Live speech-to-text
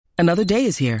Another day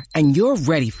is here, and you're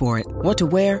ready for it. What to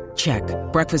wear? Check.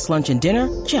 Breakfast, lunch, and dinner?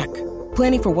 Check.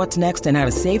 Planning for what's next and how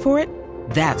to save for it?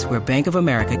 That's where Bank of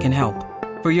America can help.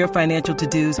 For your financial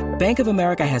to-dos, Bank of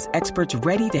America has experts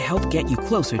ready to help get you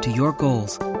closer to your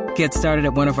goals. Get started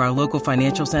at one of our local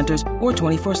financial centers or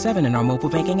 24/7 in our mobile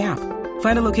banking app.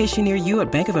 Find a location near you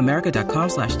at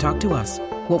bankofamerica.com/talktous.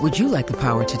 What would you like the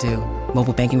power to do?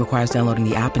 Mobile banking requires downloading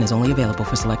the app and is only available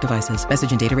for select devices.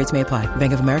 Message and data rates may apply.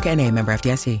 Bank of America N.A., member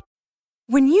FDIC.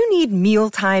 When you need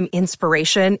mealtime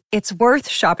inspiration, it's worth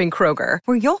shopping Kroger,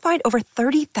 where you'll find over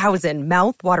 30,000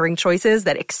 mouth-watering choices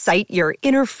that excite your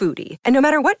inner foodie. And no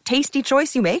matter what tasty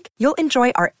choice you make, you'll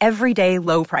enjoy our everyday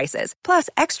low prices, plus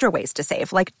extra ways to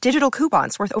save, like digital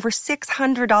coupons worth over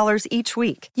 $600 each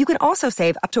week. You can also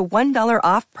save up to $1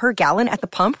 off per gallon at the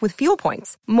pump with fuel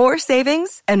points. More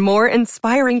savings and more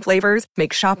inspiring flavors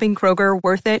make shopping Kroger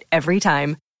worth it every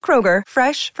time. Kroger,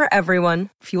 fresh for everyone.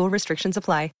 Fuel restrictions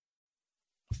apply.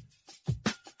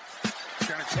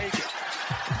 Gonna take it.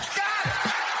 Got it!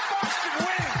 Boston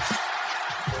wins!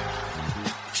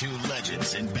 Two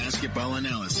legends in basketball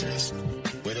analysis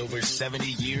with over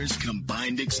 70 years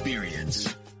combined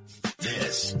experience.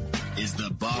 This is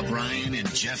the Bob Ryan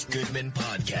and Jeff Goodman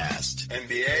podcast.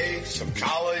 NBA, some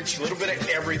college, a little bit of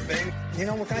everything. You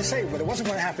know, what can I say? But it wasn't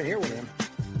going to happen here with him.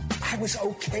 I was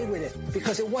okay with it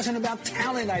because it wasn't about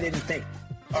talent, I didn't think.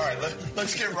 All right,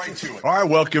 let's get right to it. All right,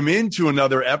 welcome into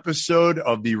another episode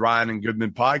of the Ryan and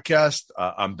Goodman podcast.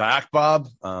 I'm back, Bob.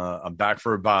 I'm back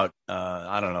for about,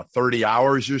 30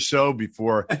 hours or so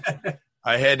before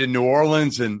I head to New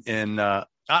Orleans. And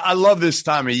I love this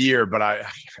time of year, but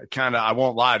I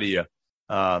won't lie to you.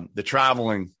 The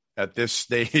traveling at this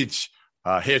stage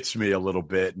hits me a little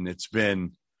bit, and it's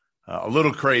been a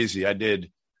little crazy. I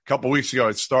did a couple weeks ago,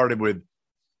 it started with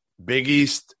Big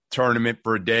East tournament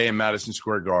for a day in Madison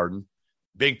Square Garden,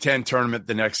 Big Ten tournament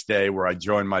the next day where I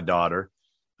joined my daughter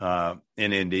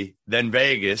in Indy, then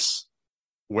Vegas,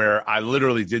 where I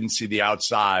literally didn't see the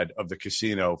outside of the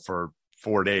casino for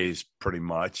 4 days pretty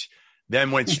much,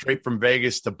 then went straight from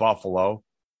Vegas to Buffalo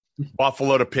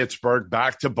to Pittsburgh,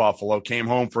 back to Buffalo, came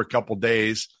home for a couple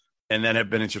days, and then have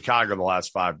been in Chicago the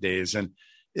last 5 days. And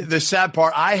the sad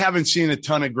part, I haven't seen a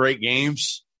ton of great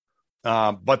games.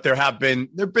 But there have been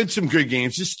some good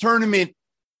games. This tournament,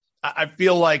 I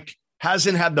feel like,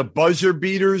 hasn't had the buzzer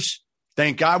beaters.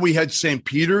 Thank God we had St.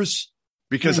 Peter's,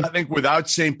 because I think without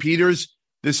St. Peter's,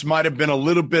 this might have been a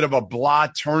little bit of a blah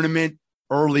tournament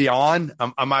early on.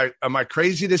 Am I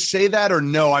crazy to say that or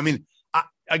no? I mean,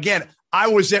 I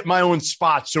was at my own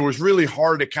spot, so it was really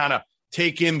hard to kind of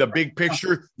take in the big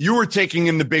picture. You were taking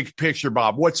in the big picture,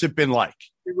 Bob. What's it been like?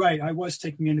 You're right. I was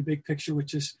taking in the big picture,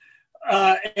 which is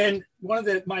and one of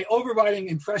my overriding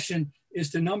impression is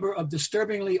the number of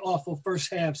disturbingly awful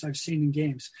first halves I've seen in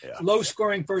games. Yeah. Low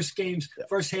scoring first halves,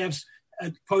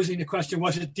 posing the question,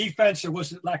 was it defense or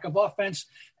was it lack of offense?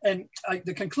 And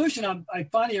the conclusion I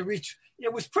finally reached,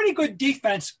 it was pretty good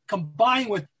defense combined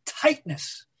with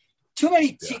tightness. Too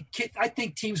many, I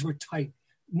think teams were tight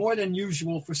more than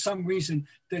usual for some reason.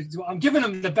 I'm giving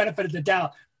them the benefit of the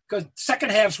doubt, because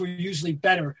second halves were usually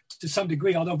better to some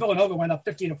degree, although Villanova went up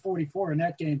 50-44 in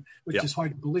that game, which is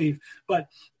hard to believe. But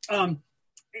no,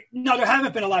 there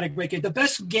haven't been a lot of great games. The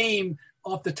best game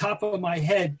off the top of my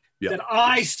head that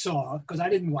I saw, because I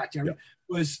didn't watch it,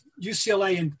 was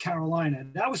UCLA and Carolina.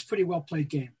 That was a pretty well-played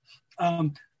game. I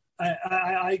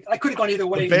could have gone either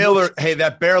way.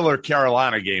 That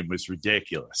Baylor-Carolina game was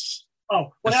ridiculous.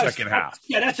 Oh, well, the second half.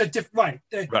 Yeah, that's a different right.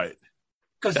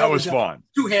 Because that was fun.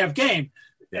 2-half game.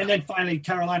 Yeah. And then finally,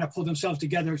 Carolina pulled themselves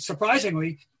together,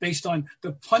 surprisingly, based on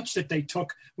the punch that they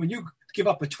took. When you give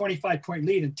up a 25-point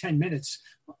lead in 10 minutes,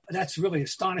 that's really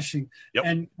astonishing. Yep.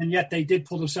 And yet they did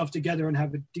pull themselves together and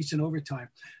have a decent overtime.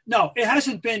 No, it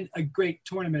hasn't been a great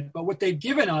tournament, but what they've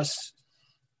given us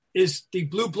is the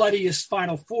blue bloodiest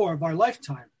Final Four of our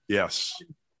lifetime. Yes.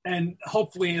 And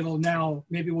hopefully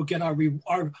maybe we'll get our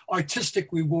artistic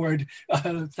reward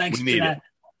thanks to that.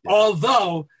 Yeah.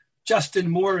 Although Justin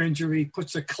Moore injury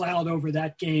puts a cloud over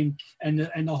that game and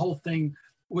the whole thing,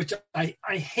 which I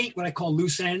hate what I call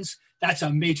loose ends. That's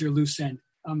a major loose end.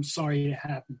 I'm sorry it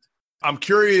happened. I'm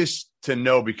curious to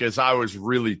know, because I was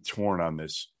really torn on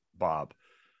this, Bob.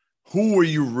 Who were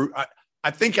you? I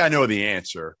think I know the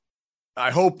answer. I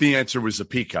hope the answer was the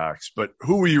Peacocks, but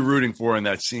who were you rooting for in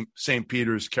that St.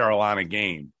 Peter's Carolina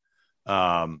game?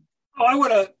 I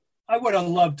would have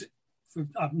loved.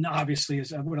 Obviously,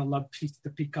 I would have loved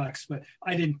the Peacocks, but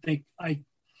I didn't think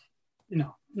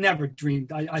never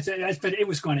dreamed. I said it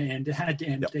was going to end. It had to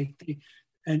end. Yep.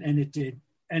 And it did.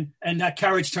 And that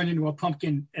carriage turned into a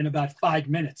pumpkin in about 5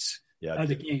 minutes of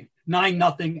the game.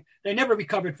 9-0. They never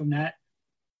recovered from that.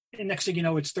 And next thing you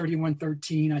know, it's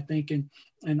 31-13, I think,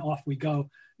 and off we go.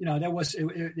 That was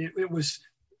it was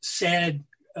sad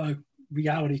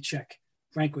reality check,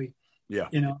 frankly. Yeah.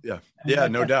 Yeah,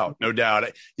 no doubt.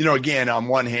 Again, on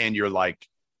one hand, you're like,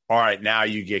 all right, now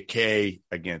you get K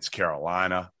against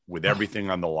Carolina with everything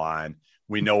on the line.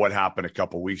 We know what happened a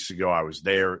couple of weeks ago. I was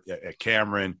there at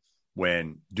Cameron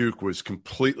when Duke was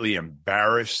completely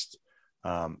embarrassed.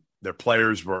 Their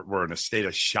players were in a state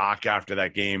of shock after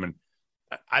that game. And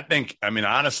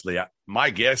honestly, my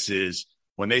guess is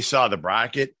when they saw the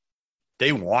bracket,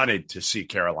 they wanted to see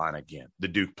Carolina again, the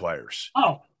Duke players.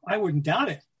 Oh, I wouldn't doubt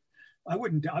it. I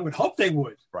would hope they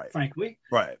would, right. Frankly.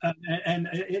 Right. And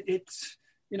it's,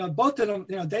 both of them,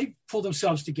 they pulled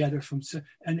themselves together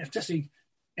and especially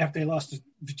after they lost to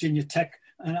Virginia Tech.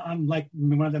 And I'm like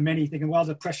one of the many thinking, well,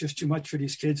 the pressure's too much for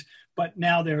these kids. But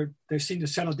now they seem to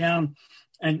settle down.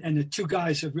 And the two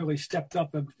guys have really stepped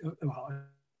up.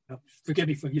 Forgive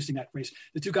me for using that phrase.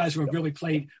 The two guys who have really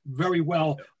played very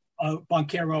well,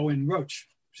 Boncaro and Roach,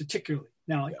 particularly.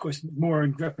 Now, of course, Moore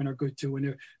and Griffin are good too,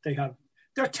 and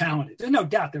they're talented. There's no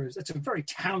doubt it's a very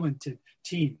talented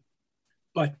team,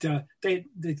 but they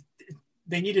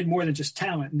needed more than just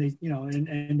talent,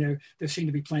 and they seem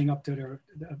to be playing up to their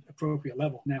appropriate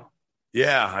level now.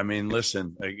 Yeah,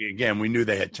 listen, again, we knew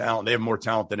they had talent. They have more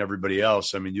talent than everybody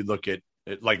else. You look at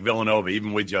like Villanova,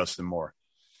 even with Justin Moore.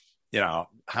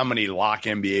 How many lock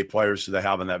NBA players do they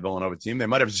have on that Villanova team? They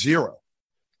might have 0.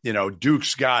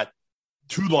 Duke's got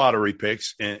 2 lottery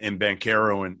picks in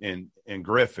Boncaro and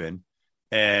Griffin,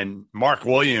 and Mark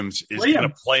Williams is going to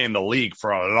play in the league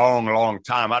for a long, long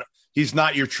time. He's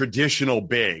not your traditional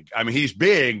big. He's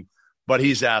big, but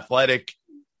he's athletic.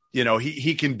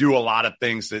 He can do a lot of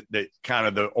things that kind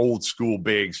of the old school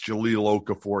bigs, Jahlil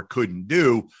Okafor, couldn't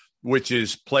do, which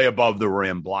is play above the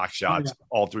rim, block shots,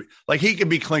 all 3. Like he could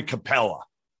be Clint Capella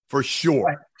for sure.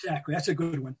 Right, exactly. That's a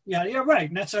good one. Yeah, you're right.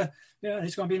 And that's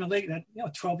he's going to be in the league that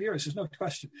 12 years. There's no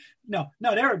question. No,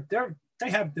 they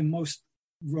have the most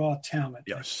raw talent.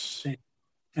 Yes.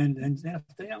 And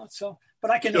so,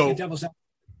 but I can make a devil's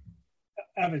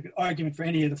argument for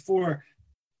any of the 4,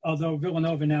 although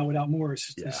Villanova now without Moore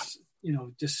is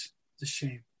just a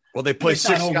shame. Well, they play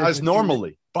 6 guys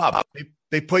normally, Bob.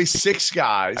 They play 6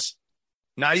 guys.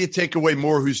 Now you take away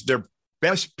Moore, who's their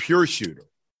best pure shooter.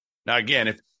 Now,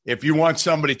 again, if you want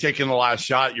somebody taking the last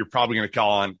shot, you're probably going to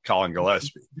call on Colin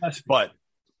Gillespie. But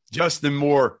Justin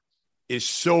Moore is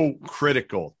so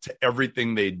critical to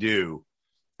everything they do.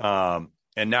 And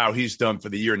now he's done for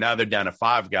the year. Now they're down to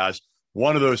 5 guys.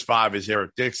 One of those 5 is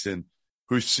Eric Dixon,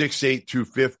 who's 6'8",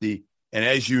 250. And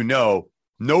as you know,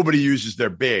 nobody uses their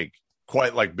big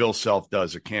quite like Bill Self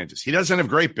does at Kansas. He doesn't have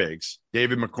great bigs,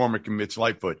 David McCormick and Mitch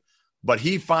Lightfoot, but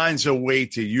he finds a way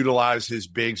to utilize his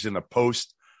bigs in the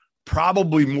post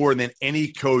probably more than any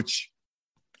coach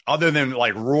other than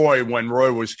like Roy when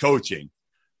Roy was coaching.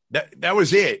 That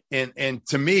was it. And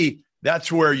to me,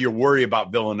 that's where you worry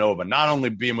about Villanova, not only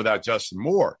being without Justin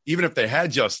Moore. Even if they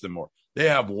had Justin Moore, they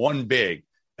have 1 big.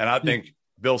 And I think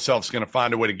Bill Self's going to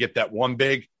find a way to get that 1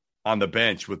 big on the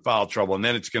bench with foul trouble. And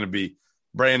then it's going to be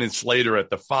Brandon Slater at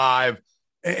the 5.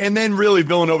 And then really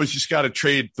Villanova's just got to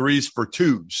trade 3s for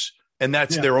 2s. And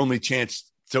that's their only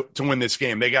chance to win this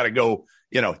game. They got to go,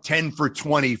 10 for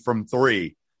 20 from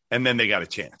 3, and then they got a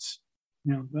chance.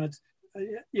 But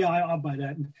I'll buy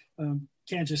that.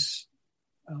 Kansas,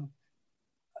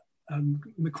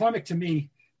 McCormick to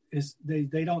me is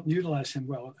they don't utilize him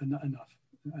well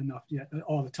enough yet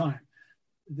all the time.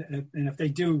 And if they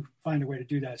do find a way to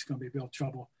do that, it's going to be real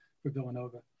trouble for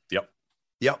Villanova.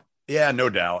 Yep. Yeah, no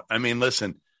doubt.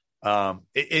 Listen,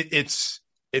 it's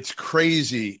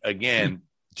crazy. Again,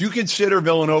 do you consider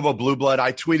Villanova blue blood?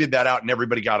 I tweeted that out and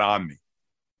everybody got on me.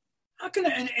 How can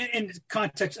in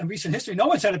context of recent history, no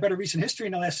one's had a better recent history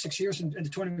in the last 6 years in the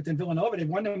tournament than Villanova. They've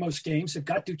won the most games. They've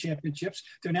got 2 championships.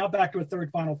 They're now back to a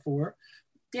 3rd Final Four.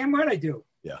 Damn right I do.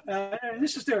 Yeah. And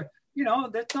this is their,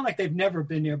 that's not like they've never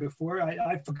been there before.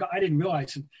 I forgot. I didn't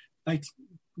realize in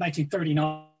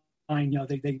 1939.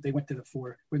 They went to the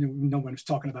 4 when no one was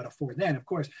talking about a 4 then, of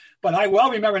course. But I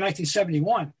well remember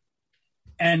 1971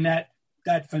 and that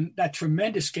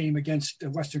tremendous game against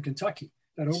Western Kentucky.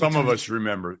 Some of us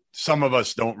remember. Some of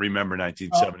us don't remember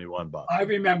 1971, Bob. I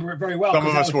remember it very well. Some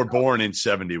of us were born in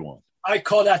 71. I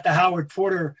call that the Howard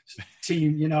Porter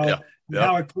team.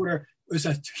 Howard Porter was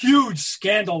a huge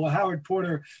scandal. Howard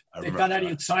Porter, they found out he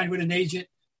had signed with an agent.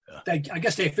 I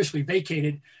guess they officially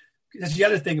vacated. That's the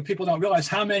other thing. People don't realize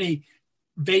how many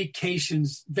vacated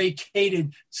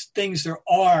things there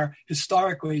are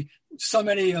historically. So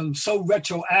many of them so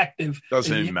retroactive.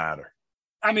 Doesn't even matter.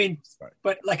 I mean,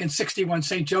 but like in 61,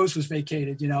 St. Joe's was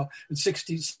vacated, in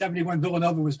 71,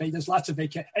 Villanova was vacated. There's lots of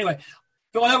vacate. Anyway,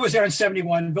 Villanova was there in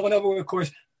 71. Villanova, of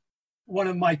course, one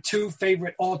of my two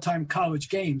favorite all-time college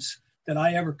games that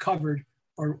I ever covered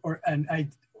or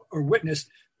witnessed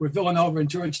were Villanova and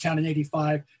Georgetown in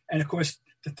 85. And of course,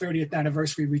 the 30th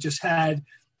anniversary we just had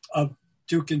of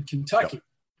Duke and Kentucky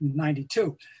in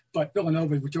 92. But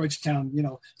Villanova with Georgetown,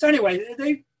 So anyway,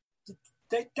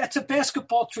 that's a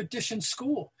basketball tradition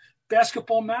school.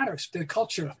 Basketball matters. The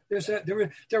culture.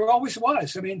 There always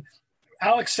was. I mean,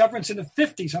 Alex Severance in the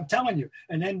 50s, I'm telling you.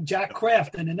 And then Jack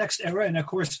Kraft in the next era. And, of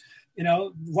course,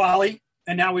 Wally.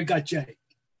 And now we've got Jay.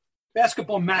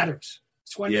 Basketball matters.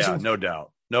 No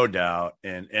doubt. No doubt.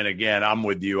 And again, I'm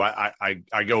with you. I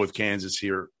go with Kansas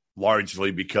here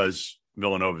largely because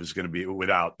Villanova is going to be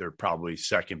without their probably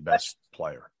second best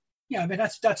player. Yeah, I mean,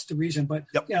 that's the reason. But,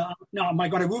 now, am I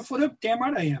going to root for them? Damn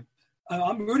right I am.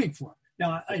 I'm rooting for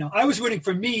them. Now, I was rooting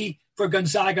for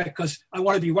Gonzaga because I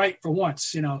want to be right for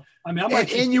once, I mean,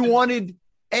 and you wanted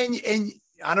 – and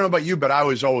I don't know about you, but I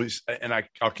was always – and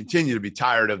I'll continue to be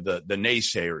tired of the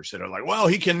naysayers that are like, well,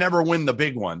 he can never win the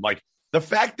big one. Like, the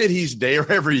fact that he's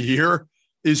there every year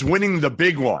is winning the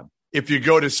big one. If you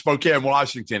go to Spokane,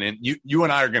 Washington, and you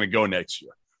and I are going to go next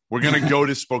year. We're going to go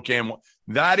to Spokane.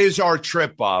 That is our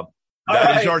trip, Bob.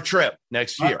 That is our trip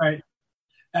next year. All right.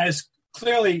 As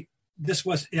clearly this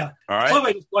was, All right.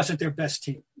 Clearly this wasn't their best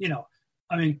team.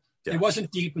 I mean, it wasn't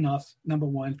deep enough, number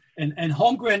one. And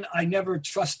Holmgren, I never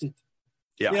trusted.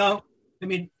 Yeah. I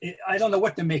mean, I don't know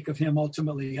what to make of him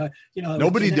ultimately.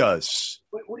 Nobody does.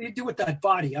 What do you do with that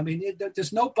body? I mean,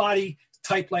 there's no body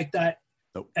type like that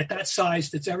at that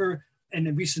size that's ever in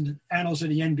the recent annals of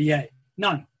the NBA.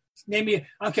 None. Name me.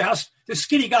 I don't care how the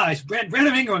skinny guys.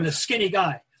 Brandon Ingram, the skinny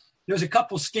guy. There's a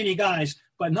couple skinny guys,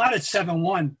 but not at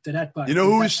 7'1" to that body. You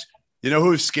know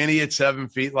who's skinny at 7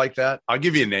 feet like that? I'll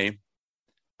give you a name.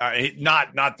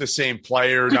 Not the same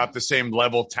player, not the same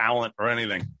level talent or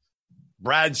anything.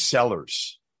 Brad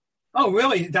Sellers. Oh,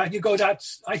 really? That you go?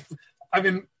 That's I've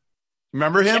been.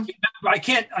 Remember him? I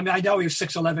can't. I mean, I know he was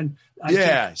 6'11".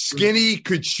 Skinny,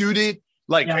 could shoot it.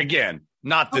 Again,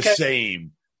 not the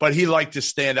same, but he liked to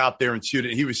stand out there and shoot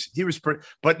it. He was pretty,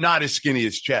 but not as skinny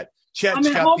as Chet. Chet's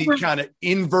got the kind of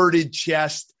inverted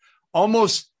chest,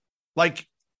 almost like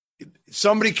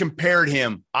somebody compared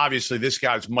him. Obviously, this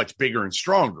guy's much bigger and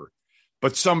stronger,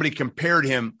 but somebody compared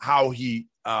him how he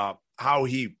the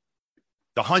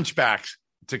hunchbacks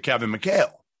to Kevin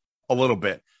McHale a little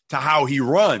bit to how he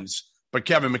runs, but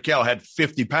Kevin McHale had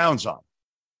 50 pounds on.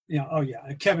 Yeah. Oh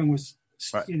yeah. Kevin was,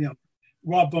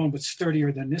 raw bone, but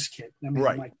sturdier than this kid. I mean,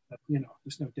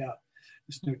 there's no doubt.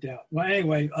 There's no doubt. Well,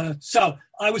 anyway, so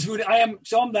I was rooting.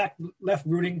 I'm back left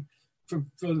rooting for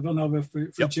Villanova, for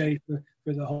Jay, for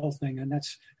the whole thing. And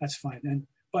that's fine.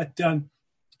 But I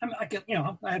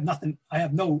have nothing. I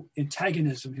have no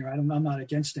antagonism here. I'm not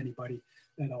against anybody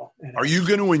at all. Are you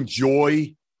going to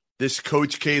enjoy this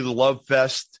Coach K love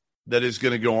fest that is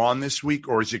going to go on this week,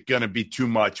 or is it going to be too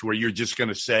much where you're just going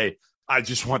to say, I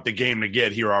just want the game to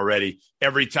get here already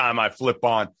every time I flip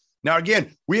on? Now,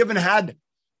 again, we haven't had,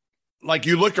 like,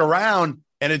 you look around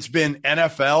and it's been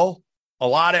NFL, a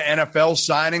lot of NFL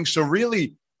signings. So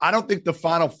really, I don't think the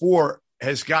Final Four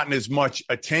has gotten as much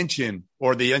attention,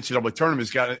 or the NCAA tournament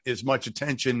has gotten as much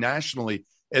attention nationally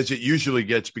as it usually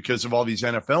gets because of all these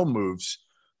NFL moves,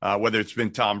 whether it's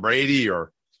been Tom Brady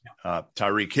or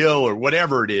Tyreek Hill or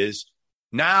whatever it is.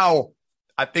 Now,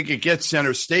 I think it gets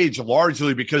center stage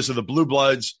largely because of the Blue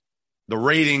Bloods, the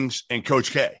ratings, and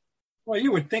Coach K. Well,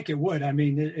 you would think it would. I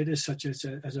mean, it is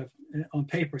on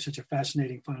paper, such a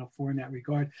fascinating Final Four in that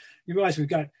regard. You realize we've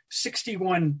got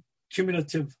 61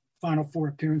 cumulative Final Four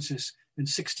appearances and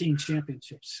 16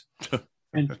 championships.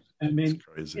 And I mean,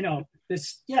 now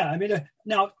as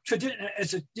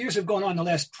the years have gone on, the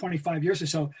last 25 years or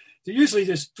so,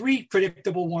 there's three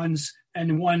predictable ones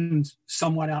and one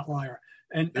somewhat outlier.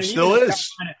 And still is.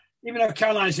 Even though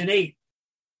Carolina's an 8,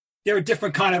 they're a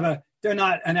different kind of they're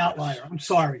not an outlier. I'm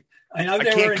sorry. I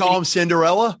can't call them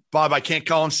Cinderella, Bob. I can't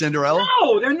call them Cinderella.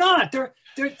 No, they're not.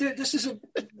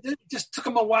 It just took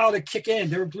them a while to kick in.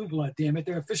 They're a blue blood, damn it.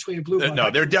 They're officially a blue blood. No,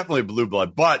 they're definitely a blue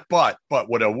blood. But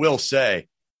what I will say,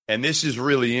 and this is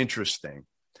really interesting,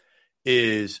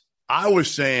 is I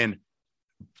was saying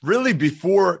really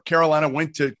before Carolina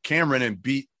went to Cameron and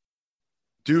beat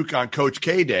Duke on Coach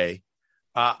K Day,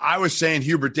 I was saying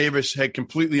Hubert Davis had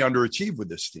completely underachieved with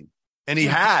this team. And he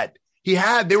had.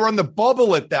 They were on the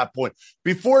bubble at that point.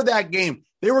 Before that game,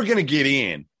 they were going to get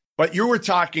in. But you were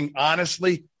talking,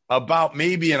 honestly, about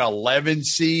maybe an 11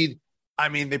 seed. I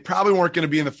mean, they probably weren't going to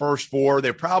be in the first 4.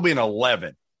 They're probably an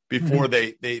 11 before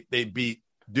they beat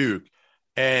Duke.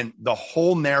 And the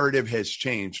whole narrative has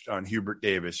changed on Hubert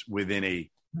Davis within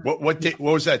what date?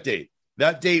 What was that date?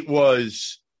 That date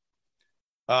was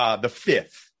the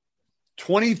 5th,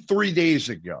 23 days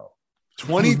ago.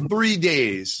 23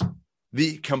 days,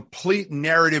 the complete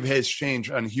narrative has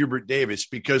changed on Hubert Davis,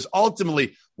 because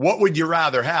ultimately, what would you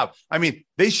rather have? I mean,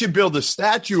 they should build a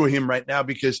statue of him right now,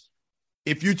 because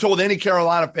if you told any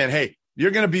Carolina fan, hey,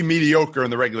 you're going to be mediocre in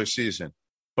the regular season,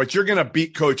 but you're going to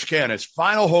beat Coach K in his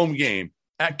final home game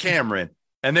at Cameron,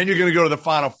 and then you're going to go to the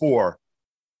Final Four,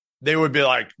 they would be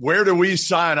like, where do we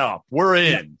sign up? We're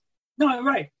in. Yeah. No,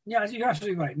 right. Yeah, you're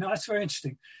absolutely right. No, that's very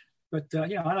interesting. But, I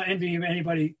don't envy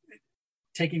anybody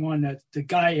taking on the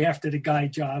guy after the guy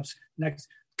jobs. Next,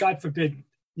 God forbid,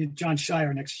 John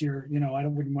Shire next year. I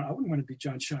wouldn't want to be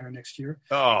John Shire next year.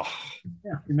 Oh.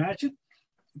 Yeah, imagine.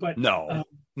 But no,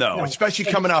 especially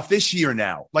coming off this year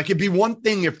now. Like, it'd be one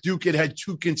thing if Duke had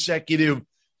 2 consecutive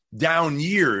down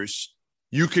years.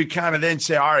 You could kind of then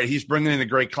say, all right, he's bringing in a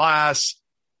great class.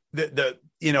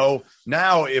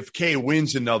 Now if K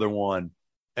wins another one,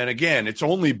 and again, it's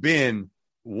only been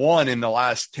one in the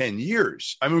last 10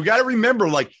 years. I mean, we got to remember,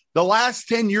 like, the last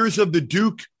 10 years of the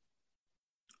Duke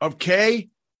of K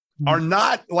are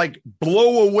not like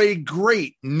blow away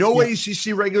great. No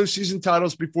ACC regular season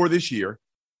titles before this year.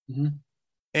 Mm-hmm.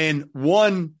 And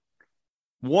one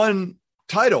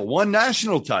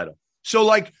national title. So,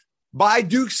 like, by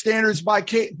Duke standards, by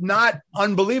K, not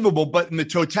unbelievable, but in the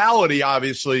totality,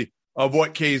 obviously, of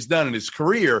what K's done in his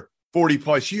career, 40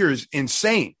 plus years,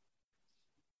 insane.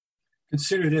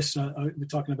 Consider this, we're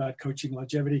talking about coaching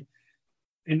longevity.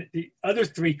 And the other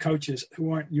 3 coaches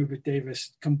who aren't Hubert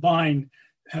Davis combined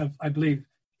have, I believe,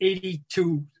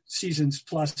 82 seasons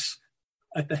plus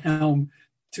at the helm,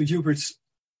 to Hubert's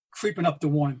creeping up to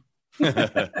 1.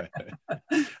 And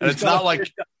it's not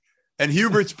like, and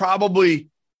Hubert's probably,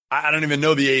 I don't even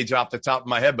know the age off the top of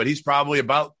my head, but he's probably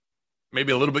about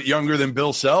maybe a little bit younger than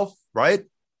Bill Self, right?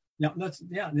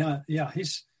 Yeah.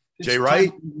 He's Jay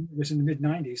Wright was in the mid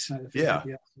 90s. Yeah.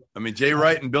 I mean, Jay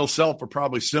Wright and Bill Self are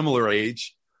probably similar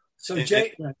age. So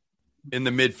Jay in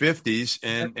the mid 50s,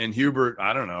 and Hubert,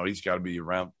 I don't know, he's got to be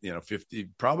around 50,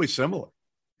 probably similar.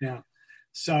 Yeah.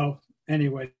 So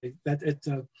anyway, that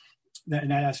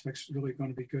aspect's really going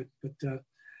to be good. But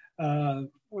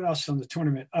what else on the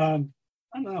tournament? I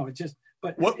don't know.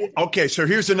 Okay, so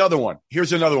here's another one.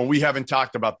 We haven't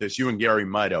talked about this. You and Gary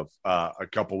might have a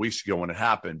couple weeks ago when it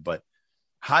happened. But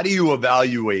how do you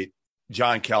evaluate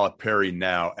John Calipari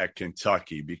now at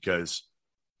Kentucky? Because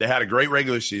they had a great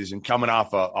regular season, coming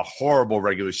off a horrible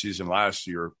regular season last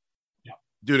year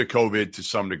due to COVID to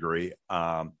some degree.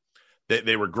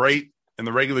 They were great in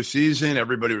the regular season.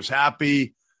 Everybody was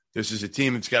happy. This is a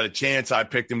team that's got a chance. I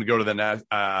picked them to go to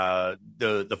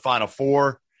the Final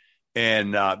Four.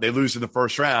 And they lose in the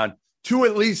first round to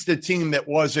at least a team that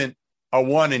wasn't a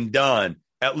one and done.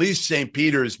 At least St.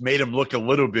 Peter's made them look a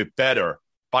little bit better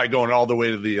by going all the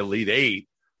way to the Elite Eight.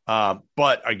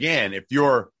 But again, if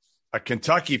you're a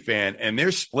Kentucky fan, and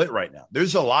they're split right now,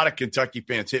 there's a lot of Kentucky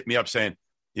fans hit me up saying,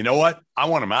 you know what? I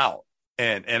want them out.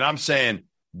 And I'm saying,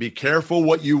 be careful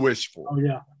what you wish for. Oh,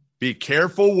 yeah. Be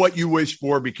careful what you wish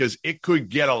for, because it could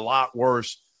get a lot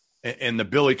worse in the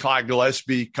Billy Clyde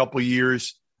Gillespie couple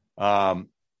years.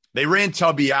 They ran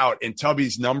Tubby out, and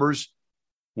Tubby's numbers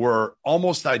were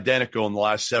almost identical in the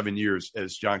last 7 years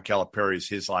as John Calipari's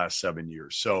his last 7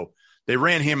 years. So they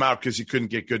ran him out because he couldn't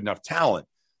get good enough talent.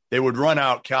 They would run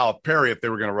out Calipari if they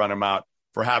were going to run him out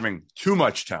for having too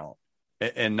much talent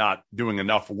and not doing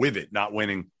enough with it, not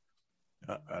winning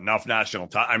enough national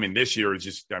time. I mean, this year is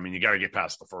just, you got to get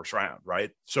past the first round,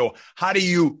 right? So how do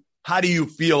you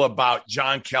feel about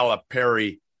John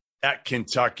Calipari at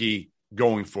Kentucky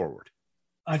going forward?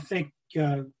 I think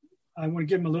I want to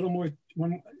give him a little more.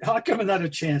 I'll give him another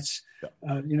chance.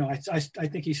 Yeah. I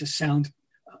think he's a sound,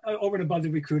 over and above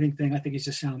the recruiting thing, I think he's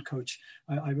a sound coach.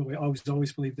 I really always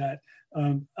believe that.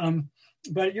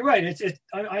 But you're right.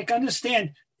 I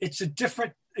understand it's a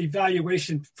different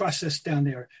evaluation process down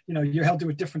there. You're held to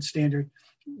a different standard.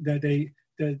 That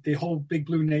the whole Big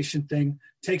Blue Nation thing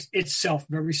takes itself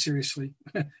very seriously.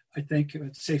 I think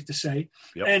it's safe to say.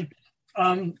 Yep.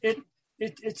 And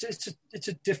it's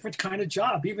a different kind of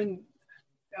job. Even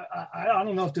I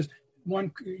don't know if there's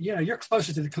one. You're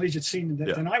closer to the collegiate scene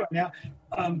than I right now.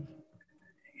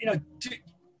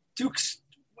 Duke's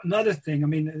another thing. I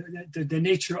mean, the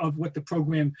nature of what the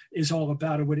program is all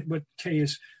about, or what K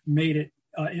has made it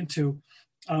into.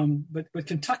 But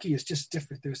Kentucky is just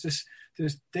different.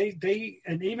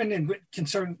 And even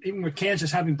with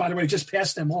Kansas having, by the way, just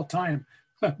passed them all time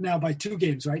now by 2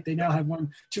 games, right? They now have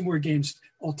 2 more games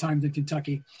all time than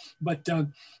Kentucky. But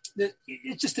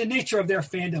it's just the nature of their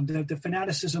fandom, the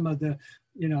fanaticism of the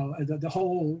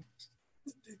whole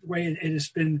way it has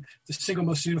been the single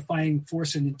most unifying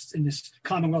force in this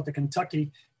Commonwealth of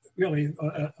Kentucky. Really,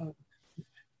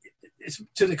 it's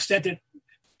to the extent that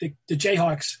the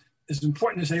Jayhawks, as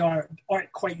important as they are,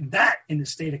 aren't quite that in the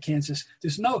state of Kansas.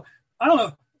 I don't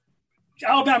know.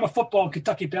 Alabama football and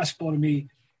Kentucky basketball to me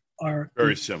are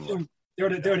very similar.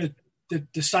 They're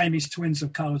the Siamese twins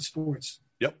of college sports.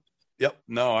 Yep.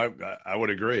 No, I would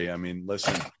agree. I mean,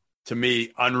 listen, to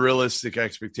me, unrealistic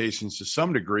expectations to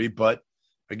some degree, but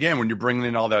again, when you're bringing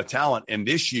in all that talent, and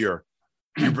this year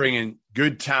you bring in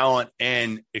good talent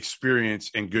and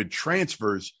experience and good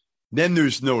transfers, then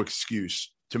there's no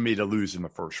excuse to me to lose in the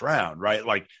first round, right?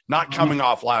 Like not coming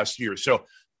off last year. So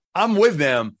I'm with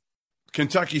them.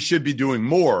 Kentucky should be doing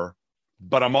more,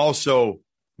 but I'm also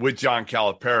with John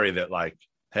Calipari that like,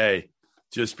 hey,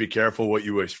 just be careful what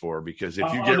you wish for, because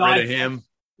if you get rid of him,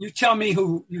 you tell me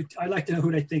I'd like to know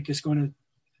who they think is going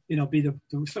to, be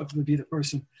the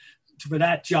person for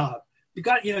that job. You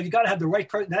got to have the right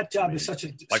person. That job is such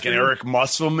a like an Eric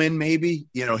Musselman, maybe.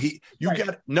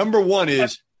 Got number one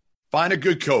is find a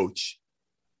good coach.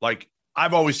 Like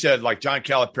I've always said, like John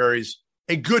Calipari's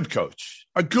a good coach,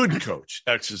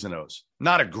 X's and O's,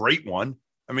 not a great one.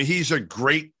 I mean, he's a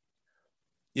great,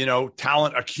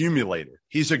 talent accumulator.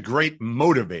 He's a great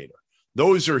motivator.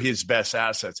 Those are his best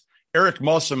assets. Eric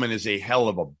Musselman is a hell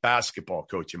of a basketball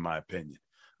coach, in my opinion.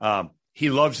 He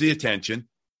loves the attention.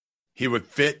 He would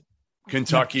fit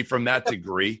Kentucky from that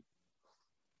degree.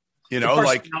 We're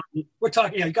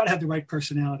talking, you got to have the right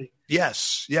personality.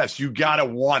 Yes. You got to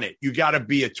want it. You got to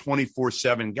be a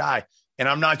 24/7 guy. And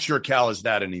I'm not sure Cal is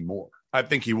that anymore. I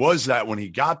think he was that when he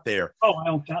got there. Oh, I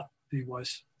don't doubt he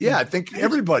was. Yeah, I think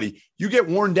everybody, you get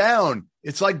worn down.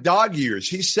 It's like dog years.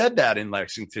 He said that in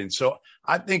Lexington. So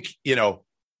I think,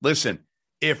 listen,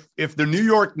 if the New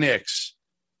York Knicks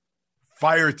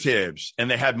fire Tibbs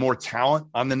and they had more talent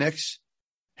on the Knicks,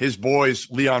 his boys,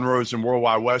 Leon Rose and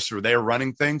Worldwide West, are there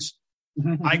running things.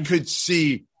 I could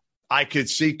see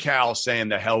Cal saying,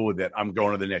 the hell with it, I'm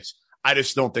going to the Knicks. I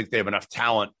just don't think they have enough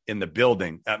talent in the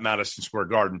building at Madison Square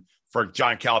Garden for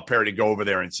John Calipari to go over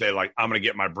there and say, like, I'm going to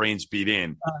get my brains beat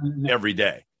in every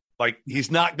day. Like, he's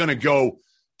not going to go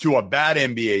to a bad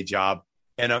NBA job.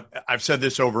 And I've said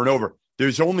this over and over.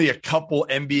 There's only a couple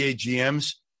NBA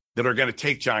GMs that are going to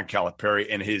take John Calipari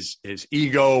and his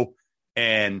ego.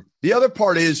 And the other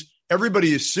part is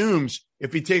everybody assumes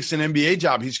if he takes an NBA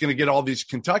job, he's going to get all these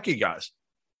Kentucky guys.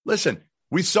 Listen,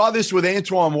 we saw this with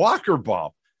Antoine Walker,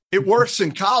 Bob. It works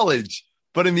in college,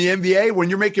 but in the NBA, when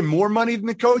you're making more money than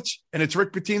the coach and it's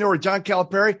Rick Pitino or John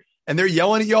Calipari and they're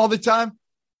yelling at you all the time,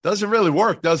 doesn't really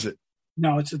work, does it?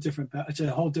 No, it's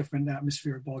a whole different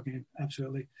atmosphere of ball game.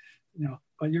 Absolutely.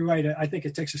 But you're right. I think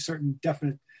it takes a certain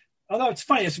definite, although it's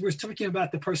funny, as we're talking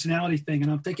about the personality thing,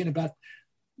 and I'm thinking about,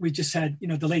 we just had,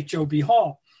 the late Joe B.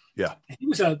 Hall. Yeah. He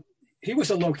was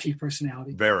a low key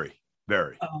personality. Very.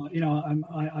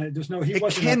 There's no,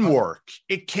 it can work.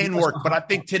 It can work. But I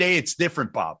think today it's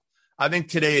different, Bob. I think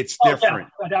today it's different.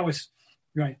 Yeah, that was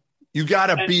right. You got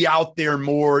to be out there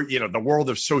more, the world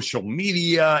of social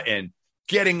media and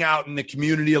getting out in the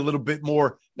community a little bit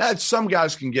more. Now, some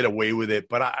guys can get away with it,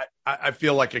 but I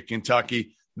feel like at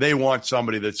Kentucky, they want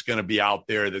somebody that's going to be out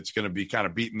there, that's going to be kind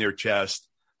of beating their chest.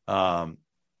 So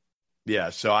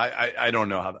I don't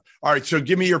know how. All right, so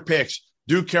give me your picks.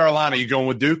 Duke, Carolina, you going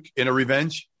with Duke in a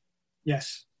revenge?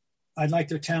 Yes. I like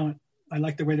their talent. I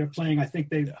like the way they're playing. I think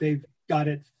they've got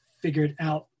it figured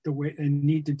out the way they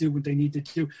need to do what they need to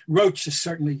do. Roach has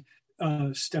certainly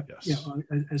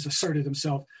has asserted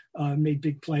himself, made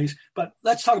big plays. But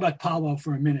let's talk about Paolo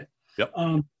for a minute. Yep.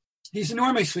 He's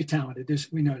enormously talented.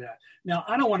 We know that. Now,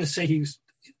 I don't want to say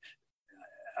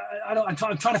I'm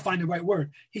trying to find the right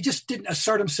word. He just didn't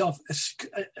assert himself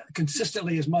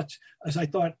consistently as much as I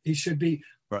thought he should be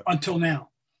until now.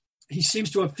 He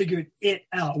seems to have figured it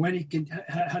out when he can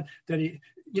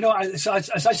as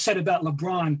I said about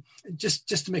LeBron, just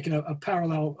to make it a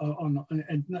parallel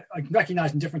and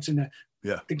recognizing the difference in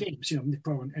the games, the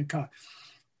pro and con.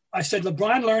 I said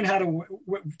LeBron learned how to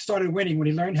started winning when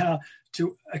he learned how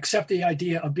to accept the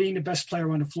idea of being the best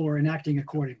player on the floor and acting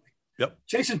accordingly. Yep.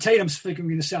 Jason Tatum's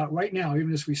figuring this out right now,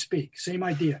 even as we speak. Same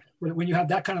idea. When you have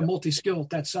that kind of multi-skill at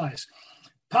that size,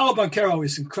 Paolo Banchero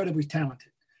is incredibly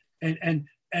talented, and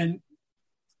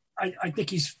I think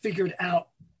he's figured out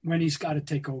when he's got to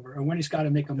take over or when he's got to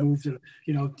make a move to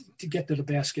get to the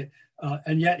basket.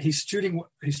 And yet he's shooting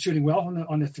well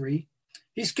on the three.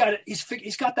 He's got it.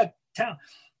 He's got that talent.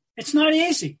 It's not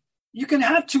easy. You can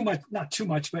have not too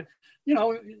much, but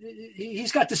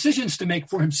he's got decisions to make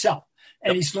for himself,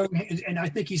 and he's learning, and I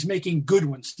think he's making good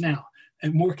ones now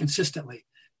and more consistently.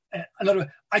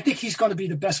 I think he's going to be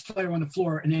the best player on the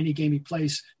floor in any game he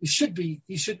plays. He should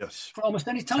for almost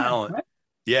any time. Talent. Right?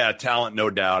 Yeah, talent, no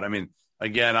doubt. I mean,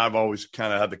 again, I've always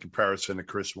kind of had the comparison to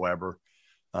Chris Webber.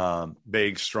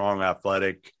 Big, strong,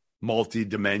 athletic,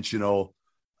 multi-dimensional.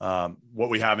 What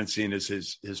we haven't seen is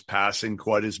his passing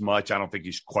quite as much. I don't think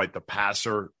he's quite the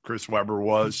passer Chris Webber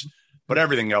was, but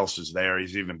everything else is there.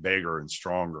 He's even bigger and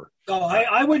stronger. So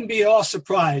I wouldn't be at all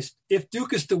surprised if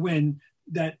Duke is to win,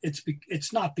 that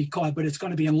it's not because, but it's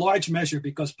going to be in large measure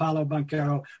because Paolo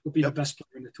Banchero will be the best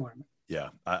player in the tournament. Yeah,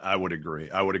 I would agree.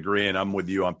 And I'm with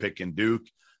you. I'm picking Duke.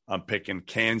 I'm picking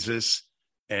Kansas.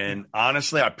 And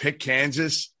honestly, I pick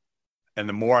Kansas. And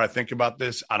the more I think about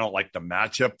this, I don't like the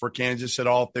matchup for Kansas at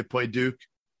all if they play Duke.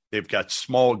 They've got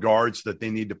small guards that they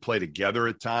need to play together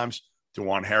at times.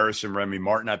 DeJuan Harris and Remy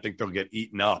Martin, I think they'll get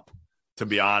eaten up, to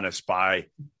be honest, by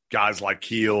guys like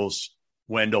Keels,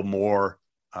 Wendell Moore.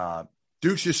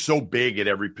 Duke's just so big at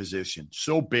every position.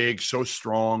 So big, so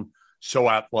strong, so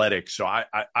athletic. So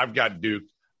I've got Duke.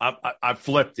 I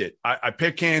flipped it. I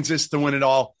picked Kansas to win it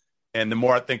all. And the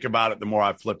more I think about it, the more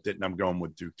I flipped it, and I'm going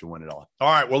with Duke to win it all. All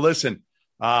right, well, listen,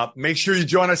 make sure you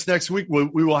join us next week. We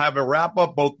will have a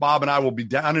wrap-up. Both Bob and I will be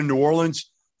down in New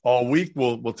Orleans all week.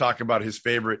 We'll talk about his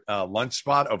favorite lunch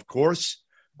spot, of course,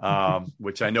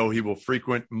 which I know he will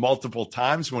frequent multiple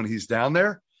times when he's down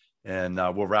there. And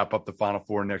we'll wrap up the Final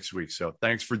Four next week. So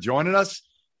thanks for joining us,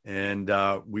 and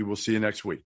we will see you next week.